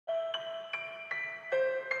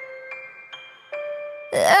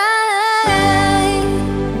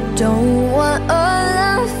don't want a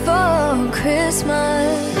lot for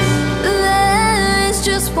Christmas. There is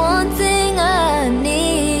just one thing I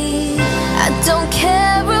need. I don't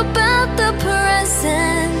care about the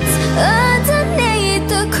presents underneath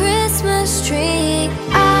the Christmas tree.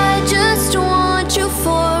 I just want you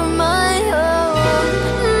for my own,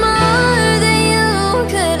 more than you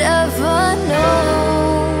could ever know.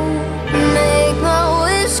 Make my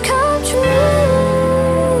wish come true.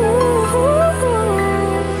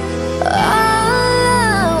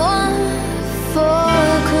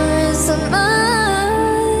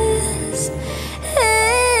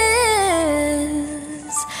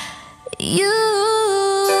 You